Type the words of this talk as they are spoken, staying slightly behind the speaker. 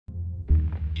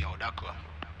Yo, Dako.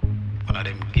 One of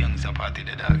them gangster party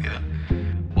the dog, you know.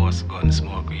 Boss gun,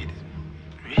 smoke weed.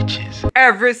 Riches.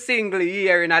 Every single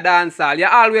year in a dancehall, you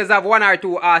always have one or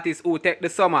two artists who take the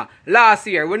summer. Last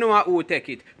year, we know who take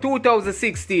it.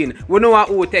 2016, we know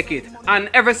who take it. And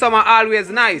every summer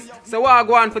always nice. So what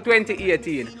go on for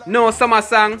 2018? No summer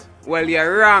song? Well,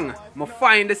 you're wrong. I'ma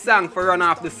find the song for run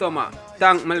off the summer.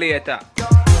 Thank me later.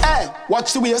 Hey,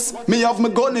 watch the waist, me have my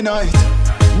gun in night.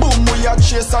 Boom, we a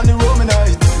chase on the room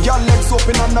night. Your legs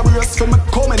open on the brace for me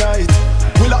coming night.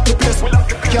 We lock the place,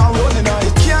 can't run the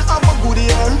night. Can't have a good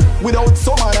year without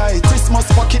summer night. Christmas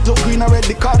pocket look green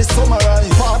already cause the summer right.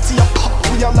 Party a pop,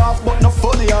 we a laugh but not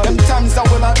funny. Them times I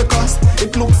will at the cost,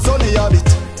 it looks sunny a bit.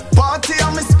 Party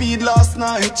on me speed last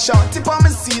night, shot tip on me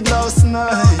seed last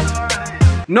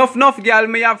night. Nuff girl,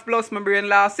 me have plus my brain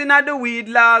last in the weed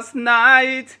last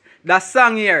night. That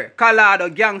song here, Kalado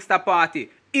Gangster Party,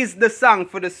 is the song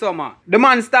for the summer. The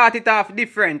man started off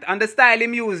different and the style he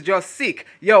used just sick.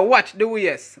 Yo, watch the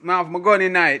waist. I have my gun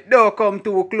in night. Don't come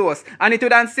too close. And it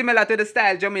would be similar to the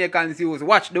style Jamaicans use.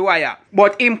 Watch the wire.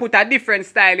 But him put a different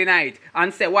style in it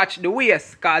and say watch the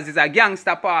waist cause it's a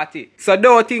gangster party. So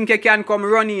don't think you can come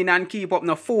run in and keep up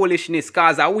no foolishness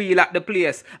cause I wheel at the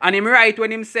place. And him right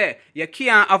when him say you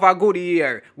can't have a good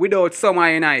year without summer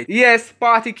in it. Yes,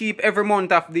 party keep every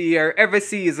month of the year, every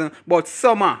season, but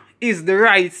summer is the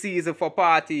right season for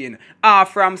partying.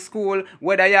 Off from school,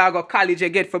 whether you go college, you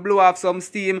get for blow off some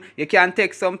steam, you can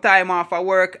take some time off of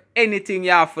work, anything you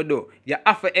have to do. You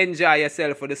have to enjoy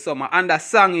yourself for the summer. And the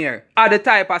song here are the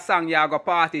type of song you go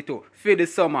party to for the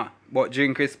summer, but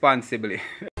drink responsibly.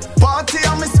 Party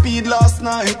on me speed last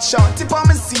night, shot tip on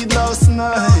me seed last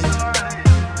night.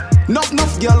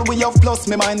 Nuff girl we have plus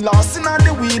me mind lost in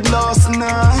the weed last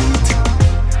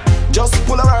night. Just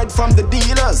pull a ride from the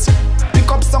dealers. Pick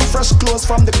up some fresh clothes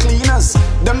from the cleaners.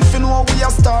 Them fin know we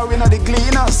are starring at the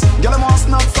gleaners. Girl, I must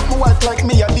not something white like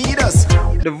me Adidas.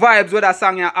 The vibes with that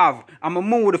song you have, I'm a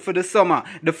mood for the summer.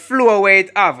 The flow where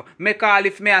it have, make all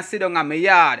if me a sit down at my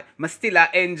yard, I still a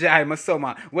enjoy my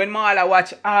summer. When I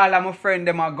watch all of my friends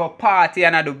them a go party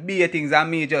and I do beer things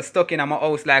and me just stuck in my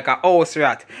house like a house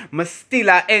rat, I still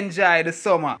a enjoy the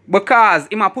summer. Because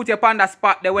he put you on the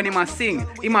spot there when he sing,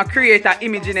 he create an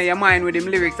image in your mind with him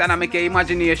lyrics and I make your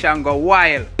imagination go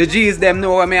wild. The G's them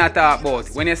know what me I talk about.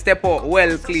 When you step out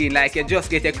well clean, like you just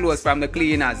get your clothes from the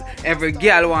cleaners, every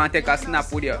girl want to take a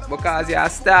snap with you because you're a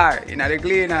star in the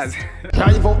cleaners.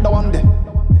 Drive out the one day,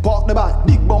 park the back,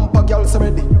 big bumper girls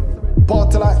ready.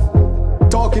 Party life,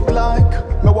 talk it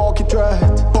like, me walk it right.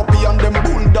 Puppy and them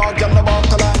bulldog and the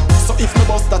water line. So if me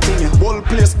bust that thing, whole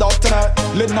place dark tonight.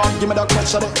 Let not give me that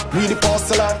pressure there, we the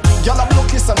porcelain. Y'all have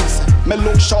look listen, me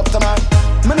look sharp tonight.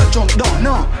 Me no jump down,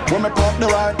 no, when me park the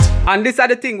right. And this are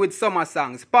the thing with summer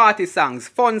songs, party songs,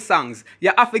 fun songs.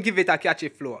 You have to give it a catchy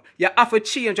flow. You have to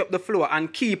change up the flow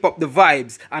and keep up the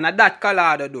vibes. And that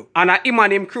Kalado do. And him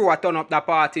and him crew a turn up the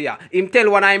party. Him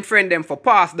tell one of him friend them for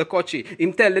pass the coachy.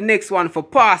 Him tell the next one for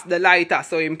pass the lighter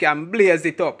so him can blaze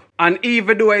it up. And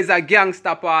even though it's a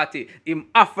gangster party, him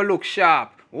have to look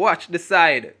sharp. Watch the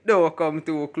side. Don't come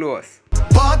too close.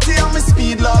 Party on me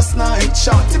speed last night,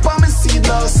 shot tip on me seed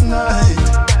last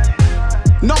night.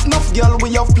 Nuff girl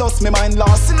we have plus me mind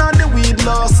lost in the weed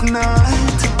last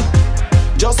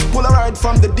night. Just pull a ride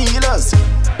from the dealers.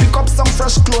 Pick up some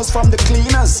fresh clothes from the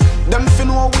cleaners. Them fin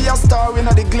know we are starring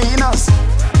at the gleaners.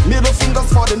 Middle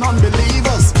fingers for the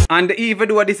non-believers. And even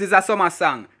though this is a summer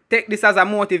song, take this as a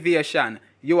motivation.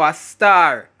 You are a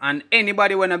star and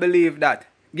anybody wanna believe that,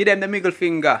 give them the middle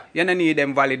finger. You don't need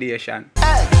them validation.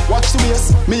 Hey, watch the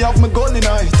waist, me have my gun in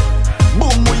night.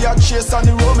 Boom, we a chase on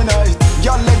the room night.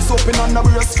 Your legs open on the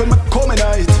brace for me coming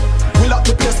night. We lock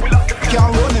the place,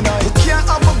 can't run the night. Can't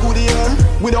have a good year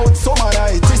without summer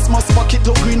night. Christmas pocket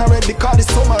look green already cause the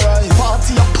summer right.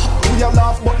 Party a pop, we a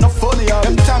laugh but not funny.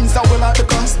 Them times I will at the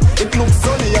cost, it looks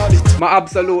sunny at it. I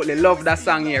absolutely love that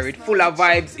song here. It's full of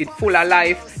vibes, it's full of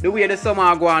life. The way the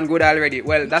summer go on good already.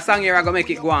 Well, that song here I gonna make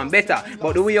it go on better.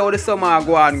 But the way how the summer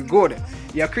go on good.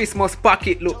 Your Christmas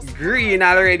pocket look green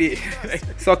already.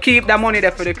 So keep the money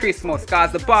there for the Christmas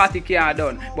cause the party can't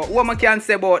done. But what I can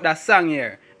say about that song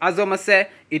here, as I say,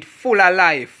 it's full of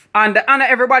life. And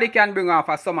everybody can bring off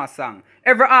a summer song.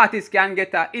 Every artist can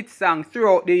get a hit song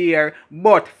throughout the year,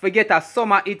 but forget a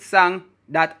summer hit song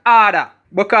that harder.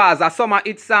 Because a summer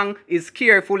hit song is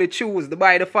carefully chosen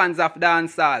by the fans of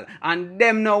dancehall. And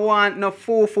them no want no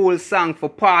full song for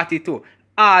party to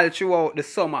all throughout the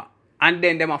summer. And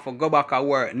then them have to go back at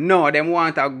work. No, them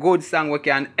want a good song where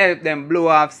can help them blow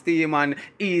off steam and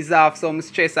ease off some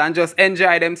stress and just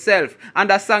enjoy themselves. And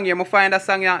that song, you must find that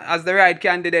song as the right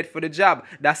candidate for the job.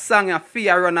 That song,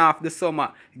 fear run off the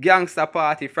summer. Gangster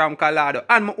Party from Kalado.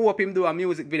 And I hope him do a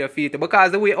music video for you too,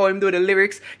 because the way how him do the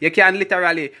lyrics, you can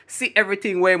literally see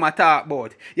everything where I talk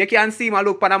about. You can see him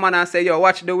look at a man and say, yo,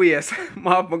 watch the waist.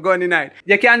 I have my gun in night.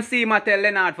 You can see him tell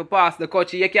Leonard for pass the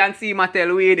coachy. You can see him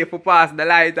tell Weedy for pass the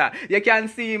lighter. You can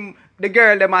see him, the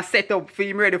girl them are set up for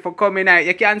him ready for coming out.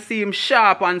 You can see him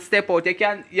sharp and step out. You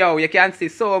can see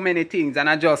so many things, and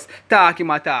I just talk him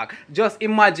a talk. Just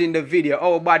imagine the video,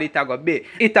 how bad it a go be.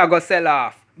 It a go sell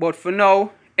off. But for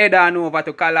now, head on over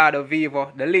to Kalado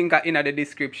Vivo. The link are in the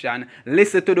description.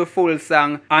 Listen to the full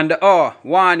song. And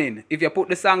warning, if you put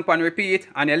the song on repeat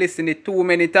and you listen it too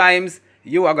many times,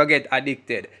 you are gonna get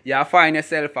addicted. You find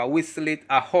yourself a whistle it,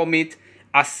 a hum it,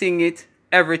 a sing it,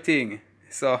 everything.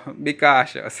 So be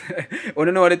cautious. You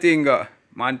don't know the thing go.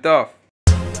 Man tough.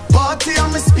 Party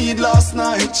on my speed last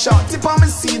night. Shot tip on my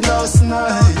seed last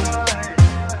night.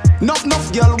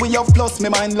 Enough girl we have plus me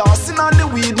mind lost in on the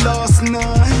weed last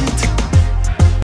night.